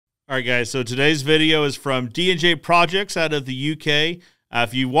All right, guys, so today's video is from D&J Projects out of the UK.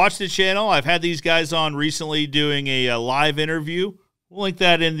 If you watch the channel, I've had these guys on recently doing a live interview. We'll link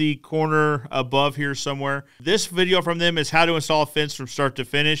that in the corner above here somewhere. This video from them is how to install a fence from start to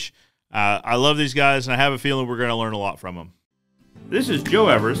finish. I love these guys, and I have a feeling we're going to learn a lot from them. This is Joe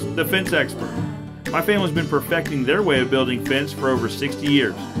Everest, the fence expert. My family's been perfecting their way of building fence for over 60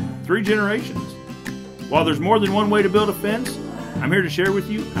 years, 3 generations. While there's more than one way to build a fence, I'm here to share with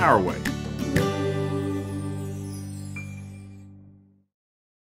you our way.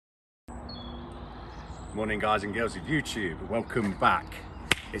 Morning guys and girls of YouTube, welcome back.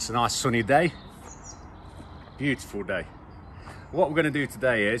 It's a nice sunny day, beautiful day. What we're going to do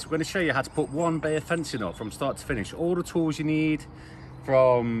today is we're going to show you how to put one bay of fencing up from start to finish. All the tools you need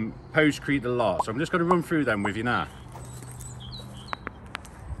from postcrete, the lot. So I'm just going to run through them with you now.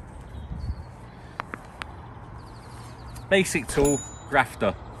 Basic tool,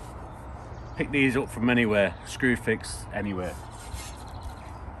 grafter. Pick these up from anywhere, screw fix anywhere.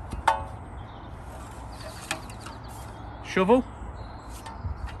 Shovel.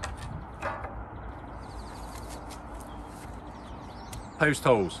 Post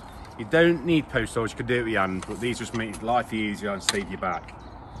holes. You don't need post holes, you can do it with your hand, but these just make life easier and save your back.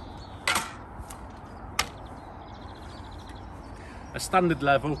 A standard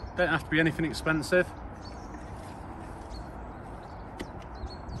level, don't have to be anything expensive.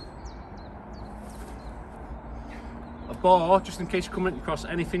 A bar, just in case you come across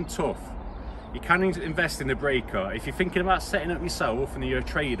anything tough. You can invest in a breaker. If you're thinking about setting up yourself and you're a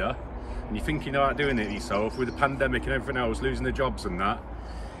trader and you're thinking about doing it yourself with the pandemic and everything else, losing the jobs and that,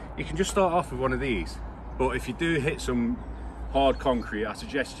 you can just start off with one of these. But if you do hit some hard concrete, I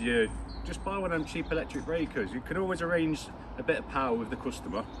suggest you just buy one of them cheap electric breakers. You can always arrange a bit of power with the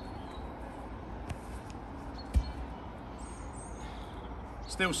customer.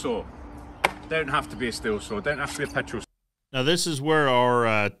 Steel saw. Don't have to be a steel saw, don't have to be a petrol saw. Now, this is where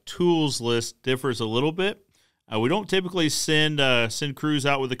our tools list differs a little bit. We don't typically send crews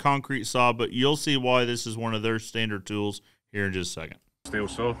out with a concrete saw, but you'll see why this is one of their standard tools here in just a second. Steel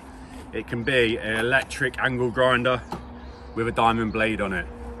saw. It can be an electric angle grinder with a diamond blade on it.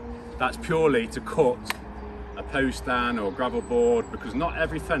 That's purely to cut a post down or a gravel board, because not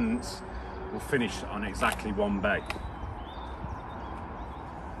every fence will finish on exactly one bay.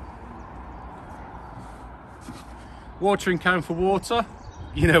 Watering can for water,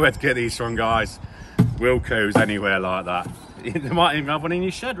 you know where to get these from, guys. Wilco's, anywhere like that. They might even have one in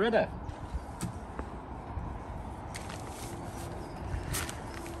your shed ready.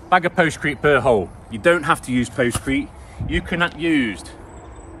 Bag of postcrete per hole. You don't have to use postcrete. You can use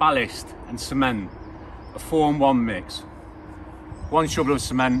ballast and cement, a 4-in-1 mix. 1 shovel of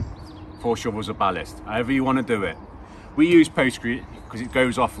cement, 4 shovels of ballast, however you want to do it. We use postcrete because it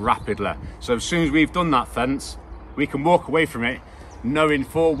goes off rapidly. So as soon as we've done that fence, we can walk away from it knowing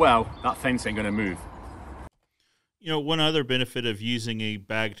full well that fence ain't going to move. You know, one other benefit of using a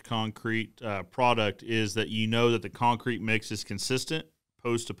bagged concrete product is that you know that the concrete mix is consistent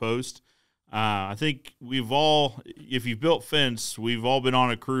post to post. I think we've all, if you've built fence, we've all been on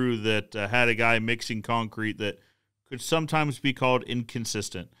a crew that had a guy mixing concrete that could sometimes be called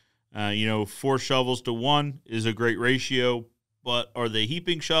inconsistent. You know, 4 shovels to 1 is a great ratio, but are they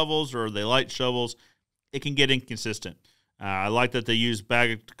heaping shovels or are they light shovels? It can get inconsistent. I like that they use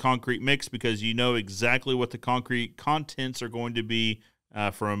bagged concrete mix because you know exactly what the concrete contents are going to be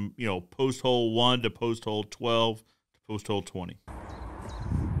from, you know, post hole 1 to post hole 12 to post hole 20.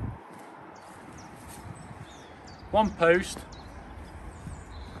 1 post,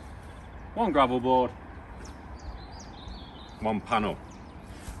 1 gravel board, 1 panel.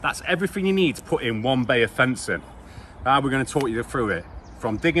 That's everything you need to put in 1 bay of fencing. Now we're going to talk you through it.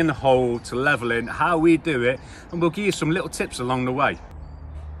 From digging the hole to leveling, how we do it, and we'll give you some little tips along the way.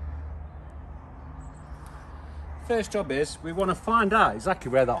 First job is we want to find out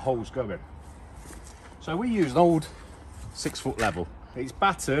exactly where that hole's going. So we use an old 6-foot level. It's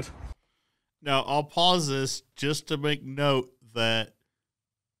battered. Now I'll pause this just to make note that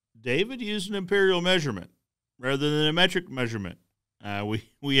David used an imperial measurement rather than a metric measurement.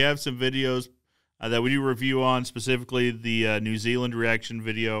 We have some videos that we do review on, specifically the New Zealand reaction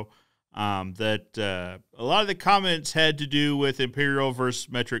video, that a lot of the comments had to do with imperial versus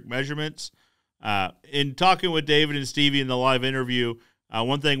metric measurements. In talking with David and Stevie in the live interview,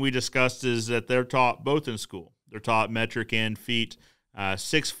 one thing we discussed is that they're taught both in school. They're taught metric and feet.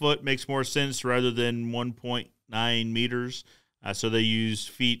 6 foot makes more sense rather than 1.9 meters. So they use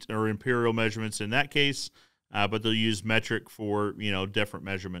feet or imperial measurements in that case, but they'll use metric for, you know, different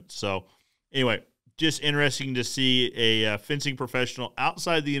measurements. So anyway, just interesting to see a fencing professional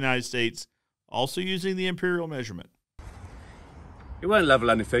outside the United States also using the imperial measurement. It won't level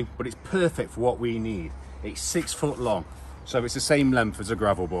anything, but it's perfect for what we need. It's 6 foot long, so it's the same length as a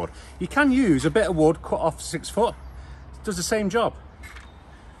gravel board. You can use a bit of wood cut off 6 foot. It does the same job.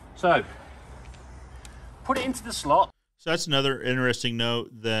 So, put it into the slot. So that's another interesting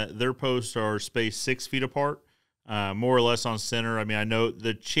note, that their posts are spaced 6 feet apart, more or less on center. I mean, I know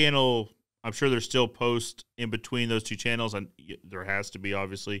the channel, I'm sure there's still posts in between those two channels, and there has to be,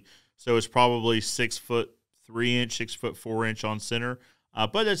 obviously. So it's probably 6 foot 3 inch, 6 foot 4 inch on center.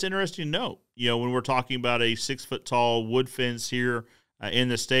 But that's interesting to note. You know, when we're talking about a 6 foot tall wood fence here in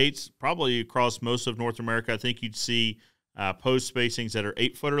the States, probably across most of North America, I think you'd see post spacings that are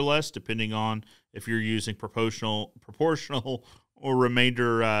 8 foot or less, depending on if you're using proportional or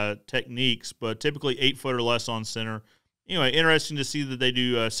remainder techniques, but typically 8 foot or less on center. Anyway, interesting to see that they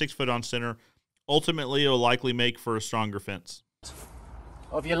do 6 foot on center. Ultimately, it'll likely make for a stronger fence.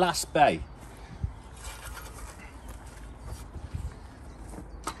 Of your last bay,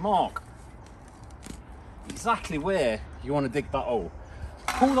 mark exactly where you want to dig that hole.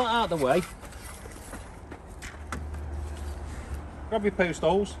 Pull that out of the way. Grab your post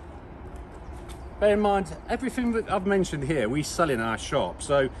holes. Bear in mind, everything that I've mentioned here we sell in our shop,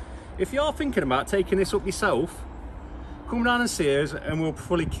 so if you are thinking about taking this up yourself, come down and see us and we'll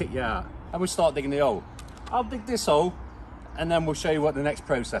fully kit you out and we'll start digging the hole. I'll dig this hole and then we'll show you what the next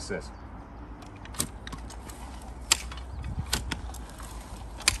process is.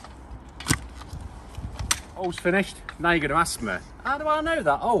 Hole's finished. Now you're going to ask me, how do I know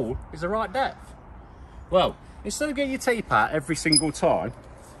that hole is the right depth? Well, instead of getting your tape out every single time,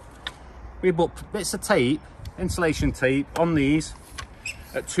 we put bits of tape, insulation tape, on these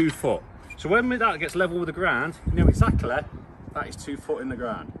at 2 foot. So when that gets level with the ground, you know exactly that is 2 foot in the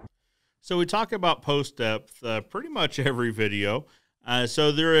ground. So we talk about post depth pretty much every video.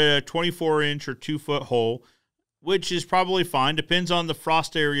 So they're a 24 inch or 2 foot hole, which is probably fine. Depends on the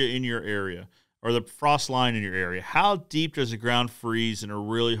frost area in your area, or the frost line in your area. How deep does the ground freeze in a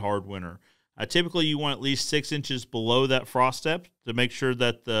really hard winter? Typically, you want at least 6 inches below that frost depth to make sure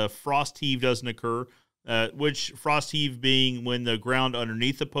that the frost heave doesn't occur, which frost heave being when the ground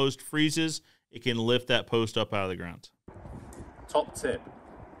underneath the post freezes, it can lift that post up out of the ground. Top tip.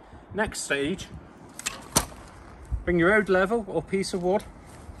 Next stage, bring your road level or piece of wood,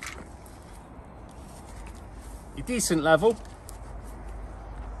 your decent level,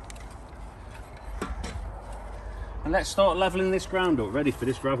 and let's start leveling this ground up, ready for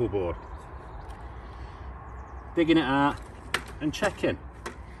this gravel board. Digging it out and checking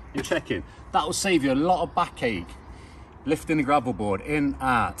and checking. That will save you a lot of backache. Lifting the gravel board in,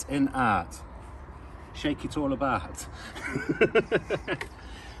 out, shake it all about.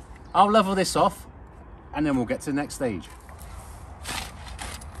 I'll level this off and then we'll get to the next stage.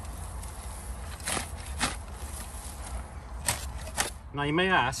 Now you may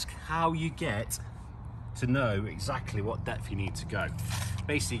ask how you get to know exactly what depth you need to go.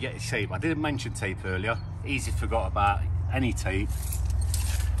 Basically, you get your tape. I didn't mention tape earlier. Easy forgot about any tape.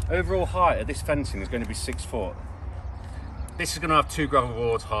 Overall height of this fencing is going to be 6 foot. This is going to have 2 gravel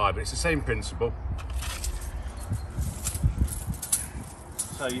boards high, but it's the same principle.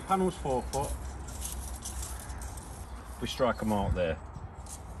 So your panel's 4 foot. We strike a mark there.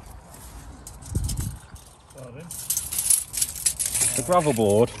 The gravel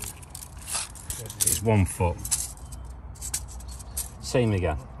board is 1 foot. Same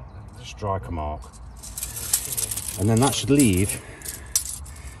again, strike a mark. And then that should leave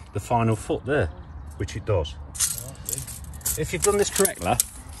the final foot there, which it does. If you've done this correctly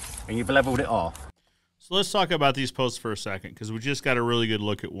and you've leveled it off. So let's talk about these posts for a second, because we just got a really good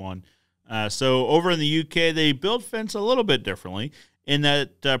look at one. So over in the UK, they build fence a little bit differently in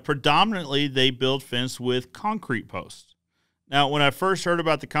that predominantly they build fence with concrete posts. Now, when I first heard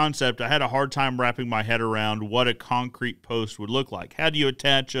about the concept, I had a hard time wrapping my head around what a concrete post would look like. How do you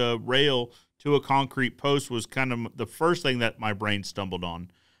attach a rail to a concrete post was kind of the first thing that my brain stumbled on.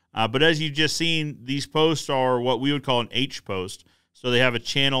 But as you've just seen, these posts are what we would call an H post. So they have a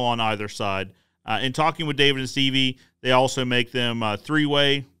channel on either side. In talking with David and Stevie, they also make them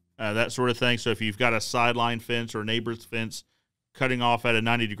three-way, that sort of thing. So if you've got a sideline fence or a neighbor's fence cutting off at a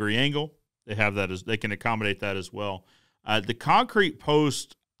 90-degree angle, they have that as they can accommodate that as well. The concrete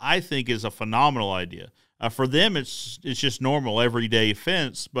post, I think, is a phenomenal idea. For them, it's just normal, everyday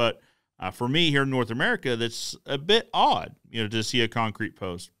fence. But for me here in North America, that's a bit odd, to see a concrete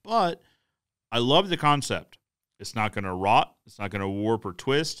post. But I love the concept. It's not going to rot. It's not going to warp or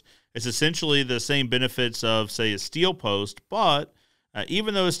twist. It's essentially the same benefits of, say, a steel post, but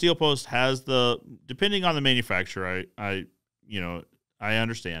even though a steel post has depending on the manufacturer, I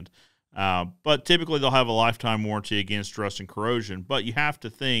understand. But typically they'll have a lifetime warranty against rust and corrosion. But you have to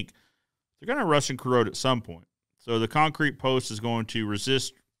think they're going to rust and corrode at some point. So the concrete post is going to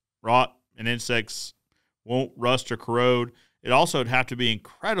resist rot and insects, won't rust or corrode. It also would have to be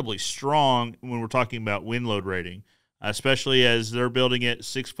incredibly strong when we're talking about wind load rating, especially as they're building it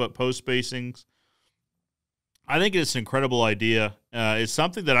 6-foot post spacings. I think it's an incredible idea. It's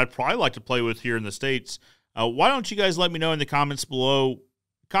something that I'd probably like to play with here in the States. Why don't you guys let me know in the comments below?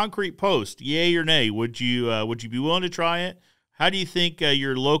 Concrete post, yay or nay? Would you be willing to try it? How do you think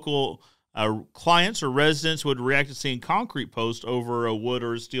your local clients or residents would react to seeing concrete post over a wood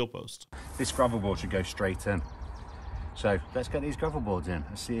or a steel post? This gravel board should go straight in. So let's get these gravel boards in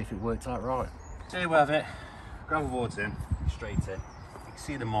and see if it worked out right. There we have it. Gravel boards in, straight in. You can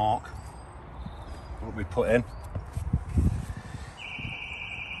see the mark, what we put in.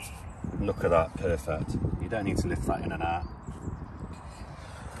 Look at that, perfect. You don't need to lift that in and out.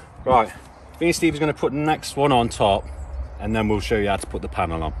 Right, me and Steve is going to put the next one on top, and then we'll show you how to put the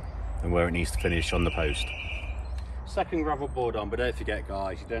panel on and where it needs to finish on the post. Second gravel board on, but don't forget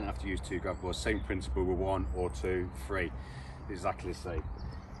guys, you don't have to use 2 gravel boards. Same principle with 1 or 2, 3, exactly the same.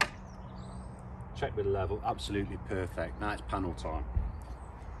 Check with the level, absolutely perfect. Now it's panel time.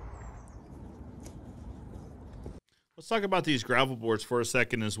 Let's talk about these gravel boards for a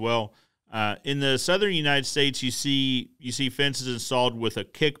second as well. In the southern United States, you see fences installed with a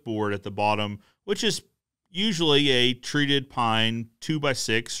kickboard at the bottom, which is usually a treated pine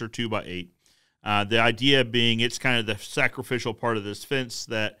 2x6 or 2x8. The idea being it's kind of the sacrificial part of this fence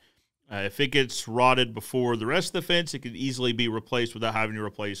that if it gets rotted before the rest of the fence, it could easily be replaced without having to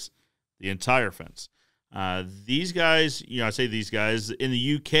replace the entire fence. These guys, I say these guys, in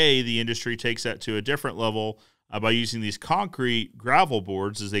the UK, the industry takes that to a different level by using these concrete gravel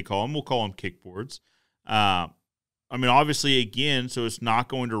boards, as they call them. We'll call them kickboards. Obviously, again, so it's not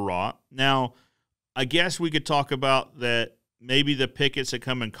going to rot. Now, I guess we could talk about that maybe the pickets that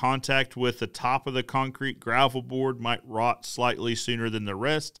come in contact with the top of the concrete gravel board might rot slightly sooner than the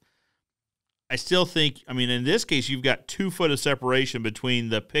rest. I still think, in this case, you've got 2 foot of separation between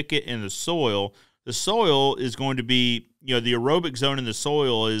the picket and the soil. The soil is going to be, the aerobic zone in the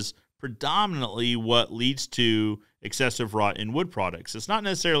soil is predominantly what leads to excessive rot in wood products. It's not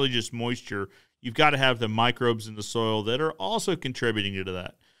necessarily just moisture. You've got to have the microbes in the soil that are also contributing to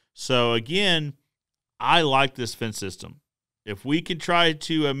that. So again, I like this fence system. If we can try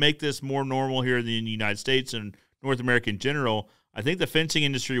to make this more normal here in the United States and North America in general, I think the fencing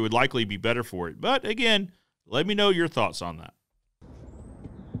industry would likely be better for it. But again, let me know your thoughts on that.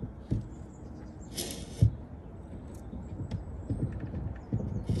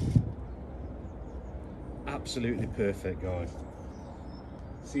 Absolutely perfect, guys.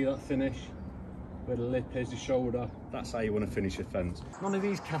 See that finish? Where the lip is, the shoulder. That's how you want to finish a fence. None of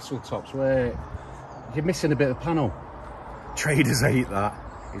these castle tops where you're missing a bit of panel. Traders hate that.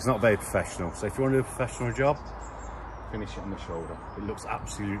 It's not very professional. So if you want to do a professional job, finish it on the shoulder. It looks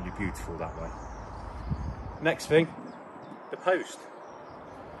absolutely beautiful that way. Next thing, the post.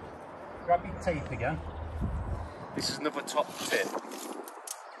 Grab your tape again. This is another top tip.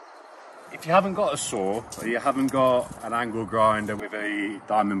 If you haven't got a saw, or you haven't got an angle grinder with a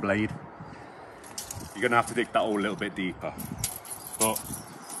diamond blade, you're going to have to dig that hole a little bit deeper. But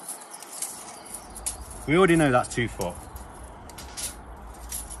we already know that's 2 foot.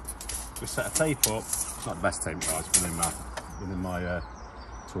 We set a tape up. It's not the best tape, guys, within my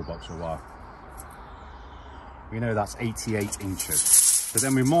toolbox for a while. We know that's 88 inches. So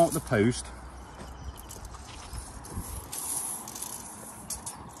then we mark the post.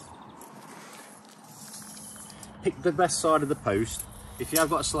 Pick the best side of the post. If you have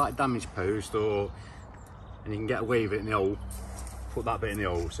got a slight damaged post and you can get away with it in the hole, put that bit in the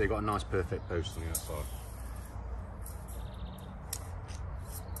hole so you've got a nice perfect post on the other side.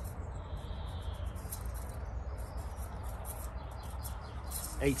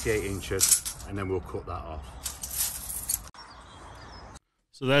 .88 inches, and then we'll cut that off.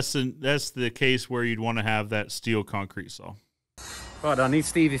 So that's the case where you'd want to have that steel concrete saw. Right, I need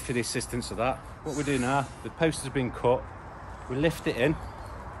Stevie for the assistance of that. What we do now, the post has been cut. We lift it in,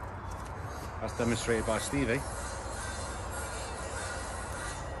 as demonstrated by Stevie.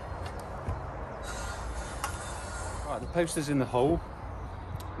 Right, the post is in the hole.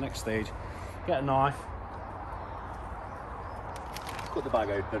 Next stage, get a knife, cut the bag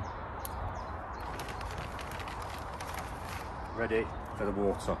open. Ready for the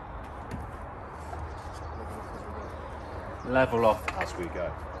water. Level off as we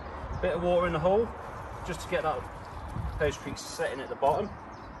go. Bit of water in the hole, just to get that postcrete setting at the bottom.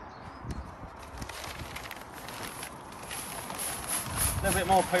 A little bit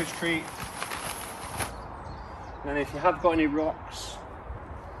more postcrete. And then if you have got any rocks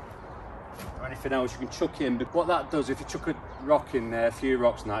or anything else, you can chuck in. But what that does, if you chuck a rock in there, a few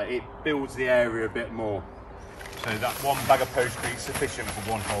rocks now, it builds the area a bit more. So that one bag of postcrete is sufficient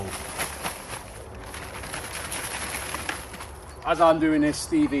for one hole. As I'm doing this,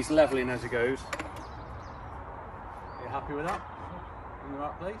 Stevie's levelling as he goes. Are you happy with that? In the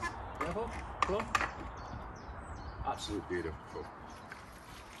right place? Level? Cool? Absolutely beautiful.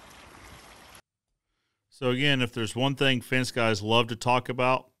 So again, if there's one thing fence guys love to talk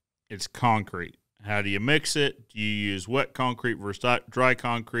about, it's concrete. How do you mix it? Do you use wet concrete versus dry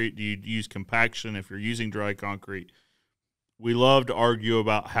concrete? Do you use compaction if you're using dry concrete? We love to argue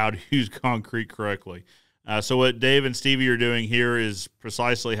about how to use concrete correctly. So what Dave and Stevie are doing here is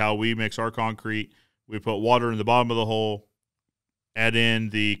precisely how we mix our concrete. We put water in the bottom of the hole, add in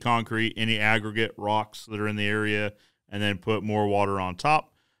the concrete, any aggregate rocks that are in the area, and then put more water on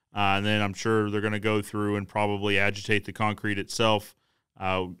top. And then I'm sure they're going to go through and probably agitate the concrete itself.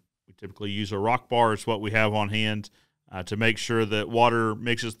 We typically use a rock bar. It's what we have on hand to make sure that water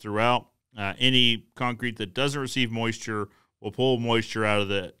mixes throughout. Any concrete that doesn't receive moisture will pull moisture out of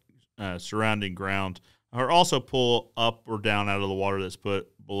the surrounding ground, or also pull up or down out of the water that's put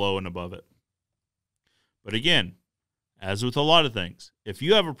below and above it. But again, as with a lot of things, if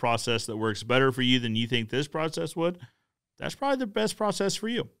you have a process that works better for you than you think this process would, that's probably the best process for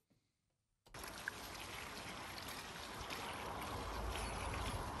you.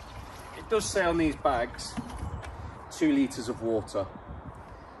 It does say on these bags 2 litres of water.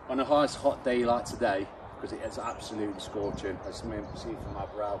 On a nice hot day like today, because it is absolutely scorching, as you may see from my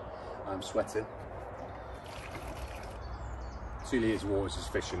brow, I'm sweating. 2 litres of water is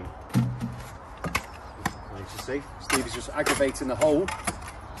sufficient. As you see, Stevie's just aggravating the hole,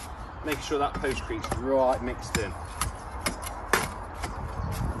 making sure that postcrete's right mixed in.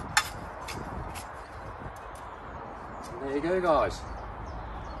 And there you go, guys.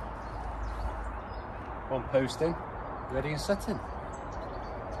 One post in, ready and set in.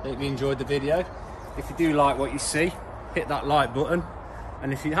 Hope you enjoyed the video. If you do like what you see, hit that like button.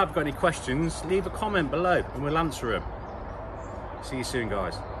 And if you have got any questions, leave a comment below and we'll answer them. See you soon,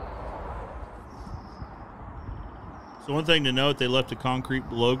 guys. So one thing to note, they left the concrete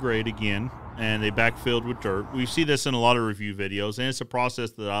below grade again, and they backfilled with dirt. We see this in a lot of review videos, and it's a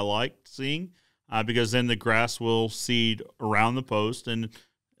process that I like seeing because then the grass will seed around the post, and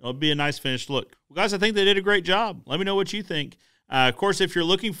it'll be a nice finished look. Well, guys, I think they did a great job. Let me know what you think. Of course, if you're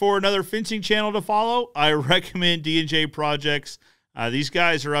looking for another fencing channel to follow, I recommend D&J Projects. These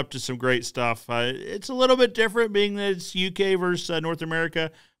guys are up to some great stuff. It's a little bit different being that it's UK versus North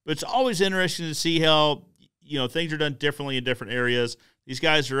America, but it's always interesting to see how things are done differently in different areas. These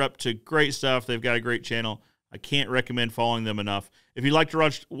guys are up to great stuff. They've got a great channel. I can't recommend following them enough. If you'd like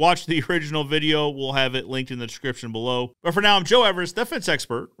to watch the original video, we'll have it linked in the description below. But for now, I'm Joe Everest, the fence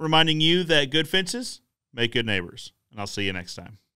expert, reminding you that good fences make good neighbors. And I'll see you next time.